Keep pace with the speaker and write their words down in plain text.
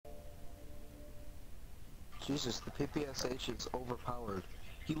Jesus, the PPSH is overpowered.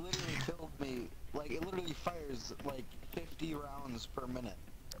 He literally killed me, like, it literally fires, like, 50 rounds per minute.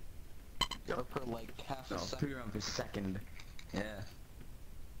 Yep. Or per, like, half a second. 3 rounds per second. Yeah.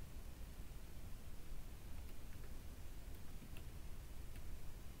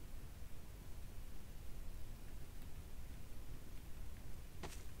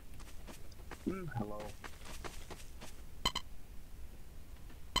 Hello.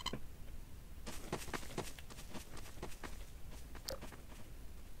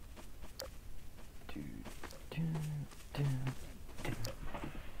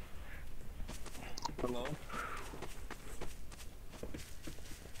 Hello?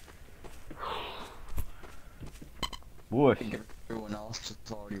 Whoosh. I think everyone else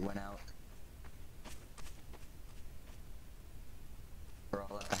just already went out. We're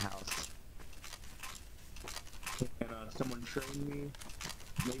all at the house. Can someone train me?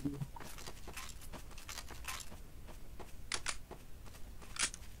 Maybe?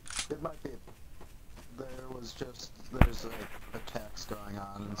 It might be. There's like attacks going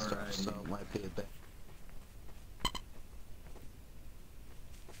on and stuff, so it might be a bit.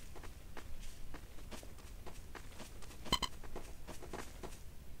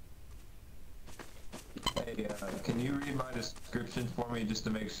 Hey, can you read my description for me just to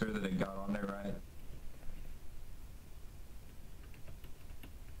make sure that it got on there right?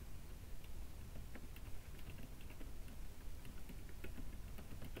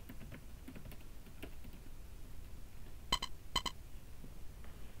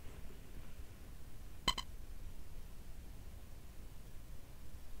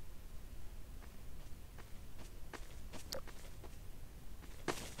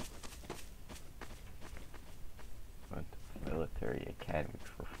 Military Academy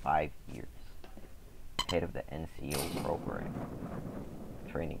for 5 years. Head of the NCO program.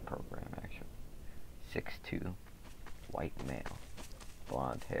 Training program, actually. 6'2", white male.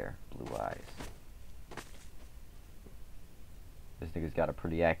 Blonde hair, blue eyes. This nigga's got a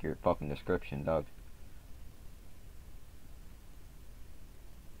pretty accurate fucking description, dog.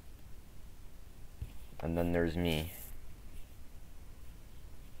 And then there's me.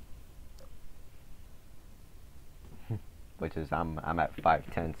 Which is I'm at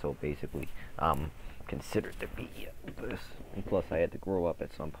 5'10", so basically I'm considered to be this. And plus I had to grow up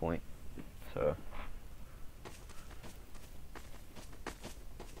at some point, so.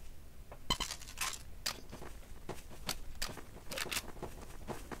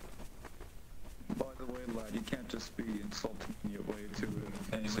 By the way, lad, you can't just be insulting your way to it.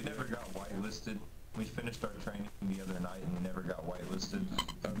 Hey, we never got whitelisted. We finished our training the other night and we never got whitelisted.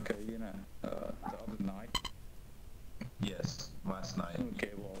 Okay, you know, the other night? Yes, last night.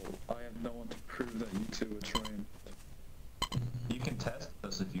 Okay, well, I have no one to prove that you two were trained. You can test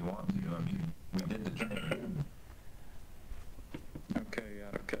us if you want to. I mean, we did the training. Okay,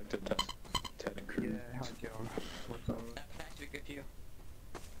 yeah, okay, to test Ted Cruz. Yeah, how's it going? What's up? Can I speak with you?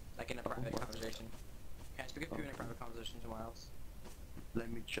 Like in a private conversation. Can I speak with you in a private conversation somewhere else?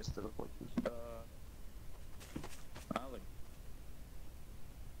 Let me just look like this. Alec.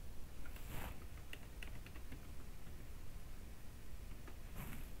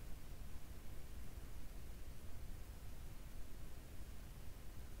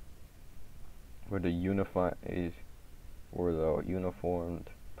 We're the uniformed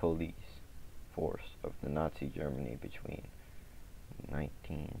police force of the Nazi Germany between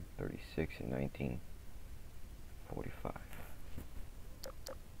 1936 and 1945.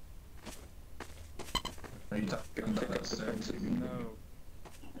 Are you talking about us, sir? No.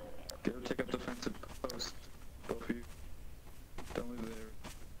 Go take up defensive post. Both of you. Don't leave there.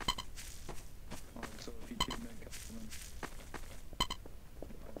 Alright, so if you keep making them.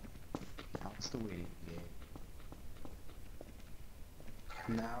 That's the waiting game.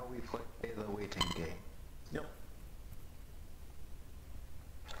 Now we play the waiting game. Yep.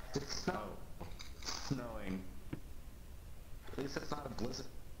 It's snowing. At least it's not a blizzard.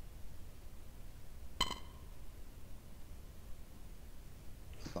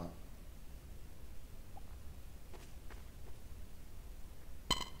 It's fun.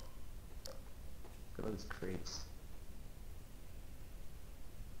 Look at those crates.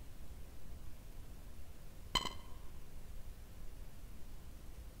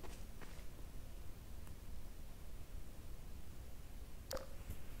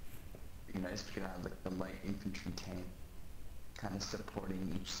 It'd be nice if we could have like the light infantry tank kind of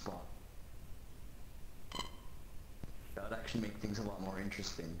supporting each spot. That would actually make things a lot more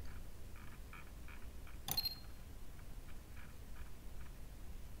interesting.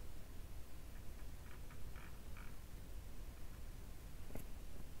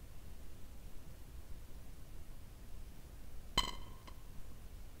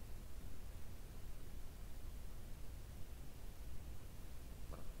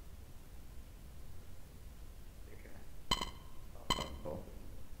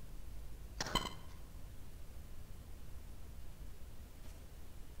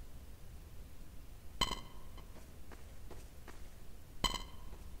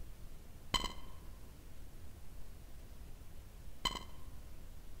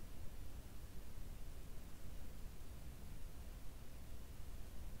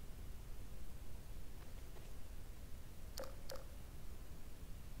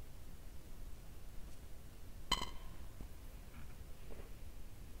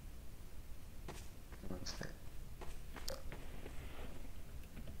 it's fair.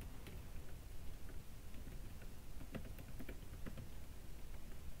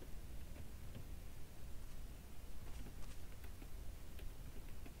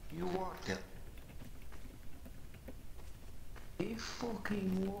 You what? You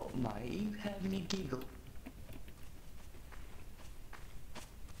fucking what, mate? You having a giggle?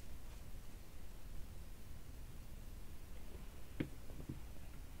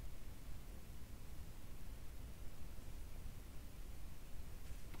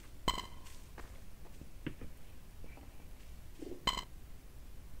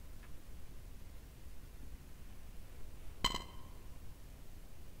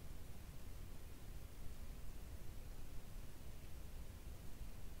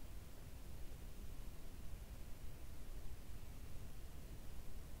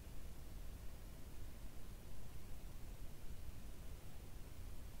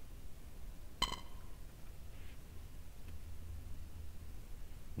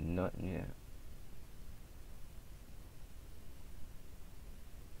 Nothing yet.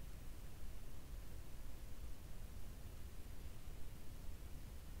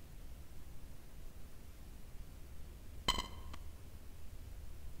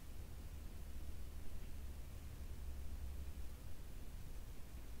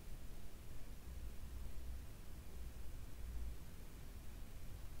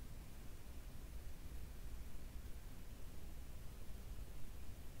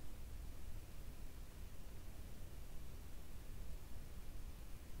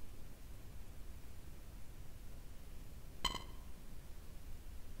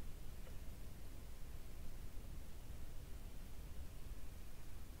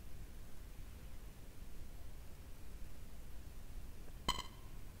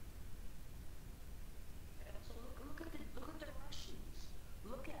 So look at the Russians.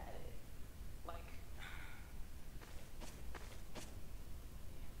 Look at it. Like,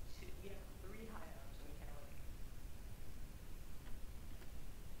 we have 3 hideouts and we can't like.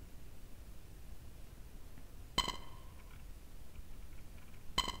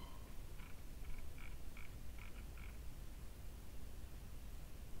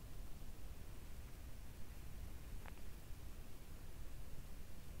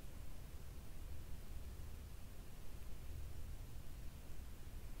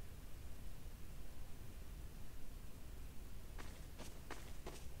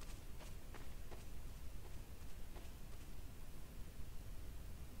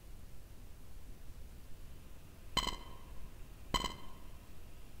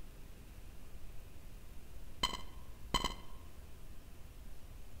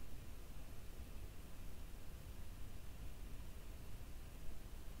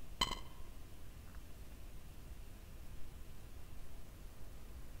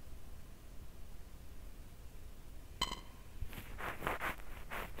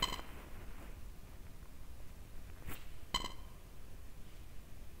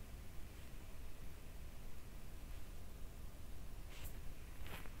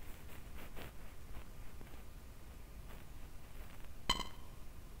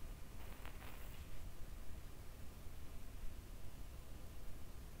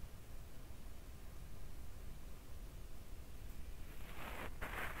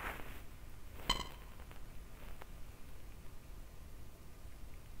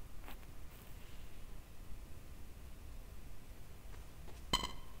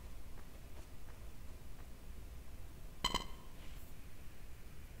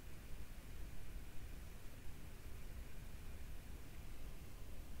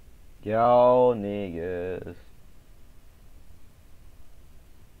 Yo, niggas.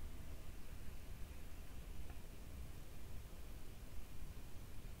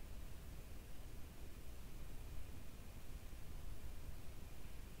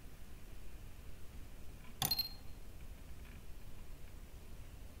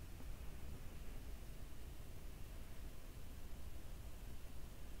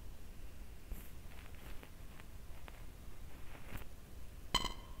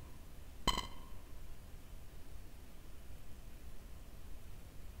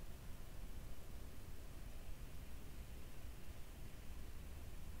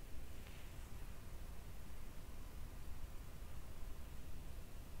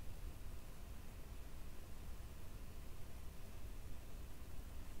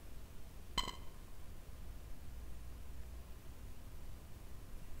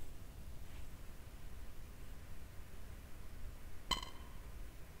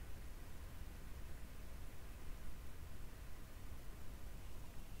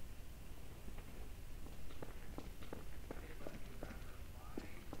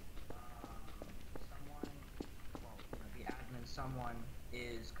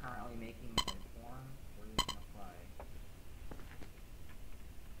 is currently making a form where you can apply.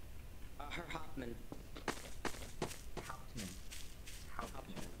 Her Hoffman. Hauptmann.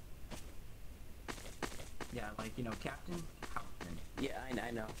 Hauptmann. Yeah, like, you know, Captain Hauptmann. Yeah,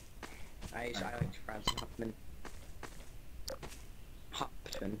 I know. I like to pronounce it Hoffman.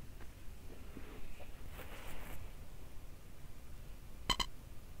 Hauptmann.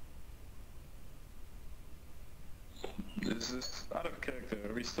 Is this out of character?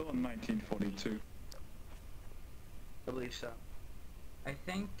 Are we still in 1942? I believe so. I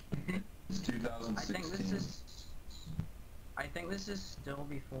think It's 2016. I think this is still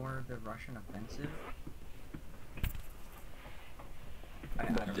before the Russian offensive.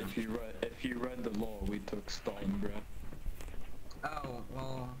 But if you read the law, we took Stalingrad. Oh,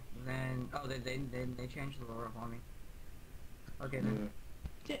 well, then, they changed the law for me. Okay, then.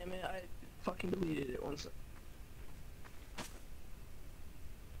 Damn it, I fucking deleted it once.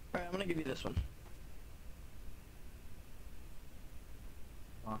 Alright, I'm gonna give you this one.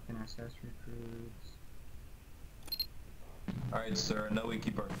 Falcon SS recruits. Alright, sir, I know we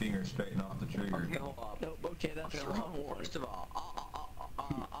keep our fingers straight and off the trigger. Okay, hold up. Nope, okay, that's the wrong one. First of all,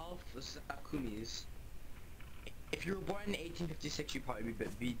 Kumis. If you were born in 1856, you'd probably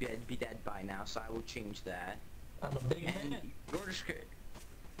be dead by now, so I will change that. I'm a big And man. your description,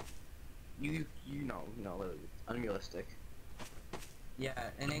 you know, it's unrealistic. Yeah,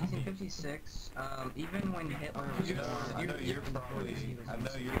 in 1856, even when Hitler was born, I know you're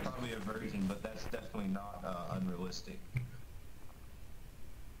probably a virgin, but that's definitely not unrealistic.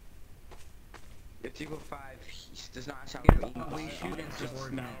 If you go 5, does not sound You like know, we English. shoot in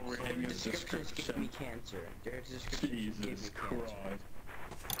subordinates. We're So in your his description is giving me description. cancer. Their description is giving me Jesus cancer. Christ.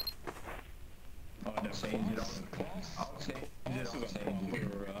 Oh no, Change it on. I'll change it. Klaus I'll is a change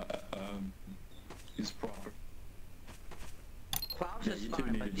it. proper, he's proper. Klaus Yeah, is you two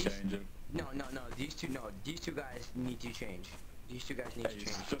fine, need but to these change it. these two guys need to change. These two guys need Hey, to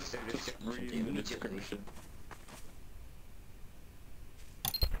change just their descriptions read the immediately. description.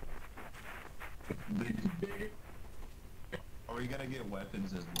 Are we gonna get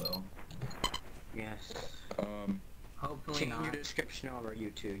weapons as well? Yes. Hopefully Change not. your description over, you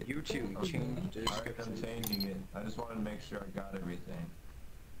two. You two, change the Alright, I'm description. changing it. I just wanted to make sure I got everything.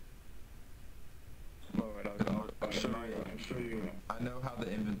 Alright, I'll show you. I know how the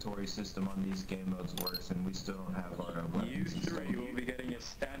inventory system on these game modes works, and we still don't have our weapons. You and stuff. three will be getting a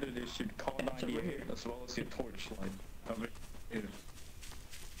standard issued Car 98 as well as your torchlight. Over here.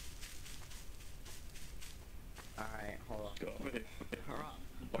 Alright, hold on. Go over here. Hurrah.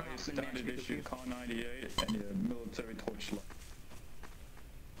 Buy your standard issue Car 98 and your military torchlight.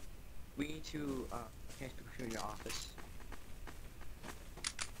 We need to, change the computer in your office.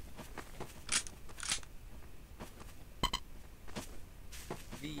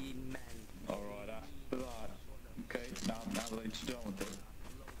 The men. Alright, after that. Okay, now that you're done with it.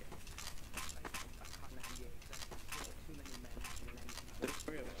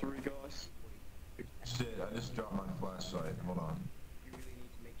 We have 3 guys. Shit, I just dropped my flashlight. Hold on. You really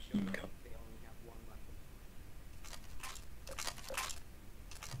need to make sure that they only have one weapon.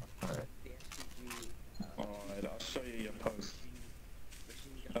 Alright. The SPG. Alright, I'll show you your post.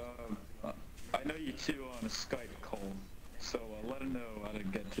 I know you two are on a Skype call, so let him know how to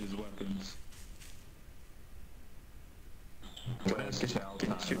get his weapons. When is chow time?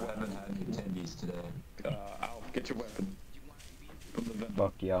 Get your I haven't had any attendees today. Alf, get your weapon. From the vent.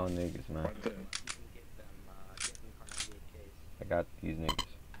 Fuck y'all niggas, man. Right there. You can get them Car 98Ks. I got these niggas.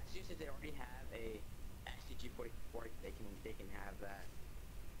 As soon as they already have a STG-44, they can have that.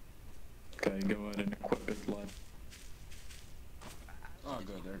 Okay, go ahead and equip it, lad. Oh,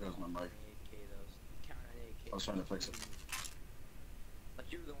 good. There goes my mic. I was trying to fix it. But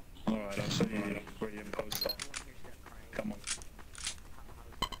you're the one. Alright, I'll show you where your post are. Come on.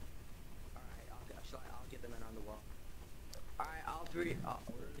 Alright, I'll get them in on the wall. Alright, all three.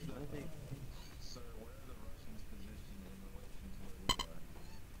 Sir, where are the Russians positioned in relation to where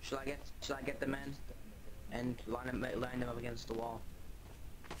we are? Should I get the men and line them up against the wall?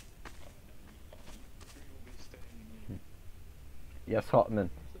 Yes, Hotman.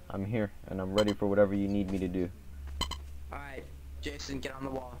 I'm here, and I'm ready for whatever you need me to do. Alright, Jason, get on the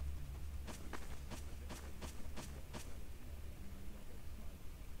wall.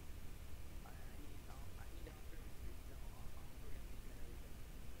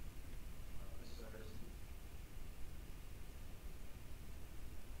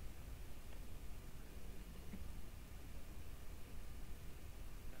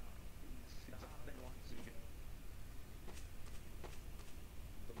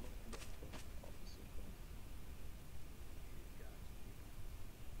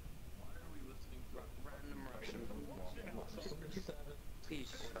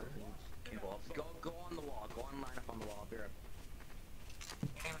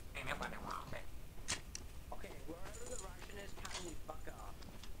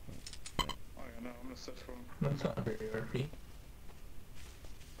 That's not very RP.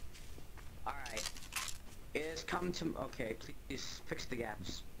 Alright. It has come to... Okay, please fix the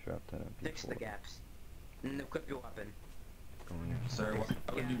gaps. Drop that up. Fix the gaps. And equip your weapon. Sir,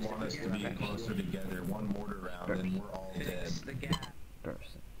 why would you want us to be closer together? One mortar round and we're all dead. Fix the gap.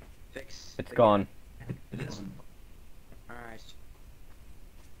 Fix It's the gone. It is. Alright.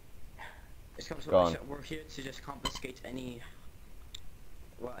 Gone. We're here to just confiscate any...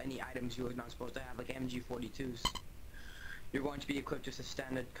 Well, any items you are not supposed to have, like MG42s. You're going to be equipped with a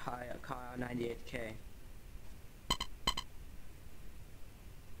standard Kyle 98K.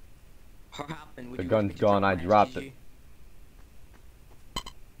 What happened? The gun's gone, I dropped it.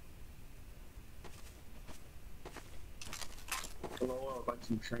 Hello, I'd like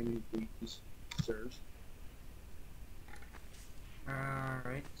some training, please, sirs.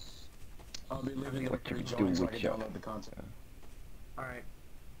 Alright. I'll be leaving What it you to do join so I with can your- download the content. Alright.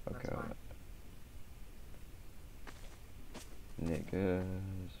 Okay. That's fine. Niggas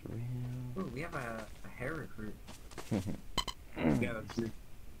real. Ooh, we have a hair recruit. Yeah, that's me.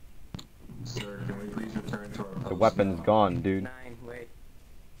 Sir, can we please return to our post The weapon's now? gone, dude. 9, wait.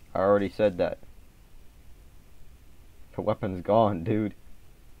 I already said that. The weapon's gone, dude.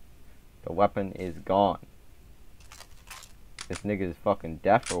 The weapon is gone. This nigga is fucking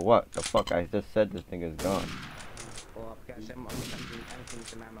deaf or what? The fuck, I just said this nigga's gone. Well, guys, I'm doing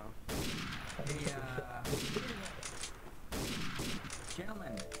some ammo.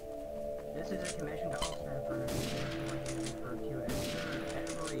 Gentlemen, this is a commissioned officer for QS. Sir,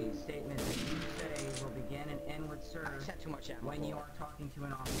 every statement that you say will begin and end with sir I just had too much ammo. when you are talking to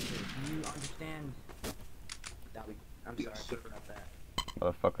an officer. Do you understand? I'm sorry about that.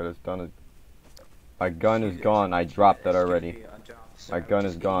 Motherfucker, this gun is... My gun is gone, I dropped it already. My gun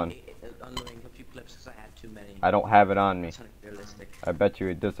is gone. Unloading a few clips because I had too many. I don't have it on me. It's unrealistic. I bet you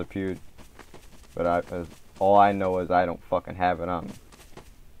it disappeared. But all I know is I don't fucking have it on me.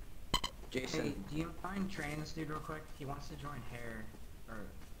 Jason. Hey, do you mind training this dude real quick? He wants to join hair, or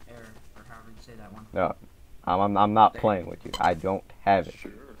air, or however you say that one. No, I'm not playing with you. I don't have it.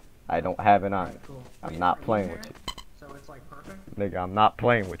 Sure. I don't have it on me. Alright, cool. I'm Wait, not are playing you with hair? you. So it's like perfect? Nigga, I'm not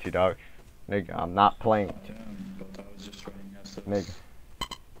playing with you, dog. Nigga, I'm not playing with you. Damn, but I was just running SS. Nigga.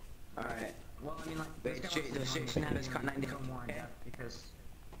 Alright. Well, I mean, like, Wait, this guy wants to does join Jason have the his team, cut 90? go more in depth because,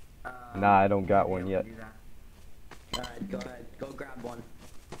 Nah, I don't got he one won't be yet. able to do that. Alright, go ahead. Go grab one.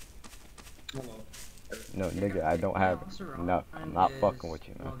 Hello. No, nigga, I don't have it. No, I'm not fucking with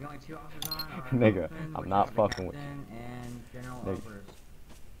you, Well, man. the only two officers on are Nigga, Open, I'm which not is the fucking with captain, and General Nigga. Oberst.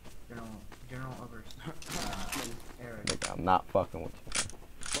 General Oberst. Eric. Nigga, I'm not fucking with you.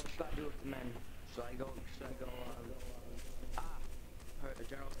 What should I do with the men? Should I go,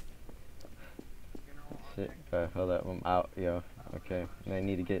 General. Shit, hold up, I'm out, yo. Okay, I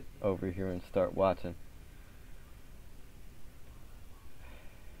need to get over here and start watching.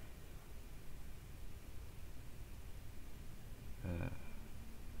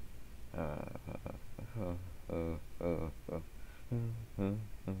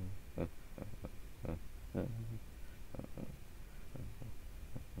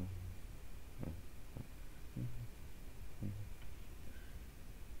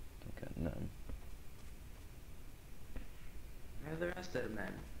 Got nothing. Where are the rest of the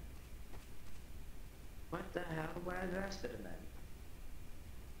men? What the hell? Where are the rest of the men?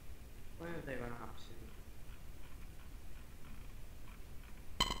 Where have they run off to?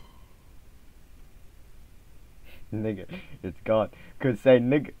 Nigga, it's gone. Could say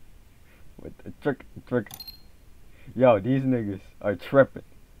nigga. With the trick. Yo, these niggas are tripping.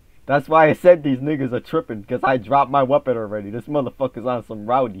 That's why I said these niggas are tripping, because I dropped my weapon already. This motherfucker's on some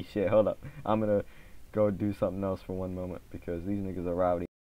rowdy shit. Hold up. I'm gonna go do something else for one moment, because these niggas are rowdy.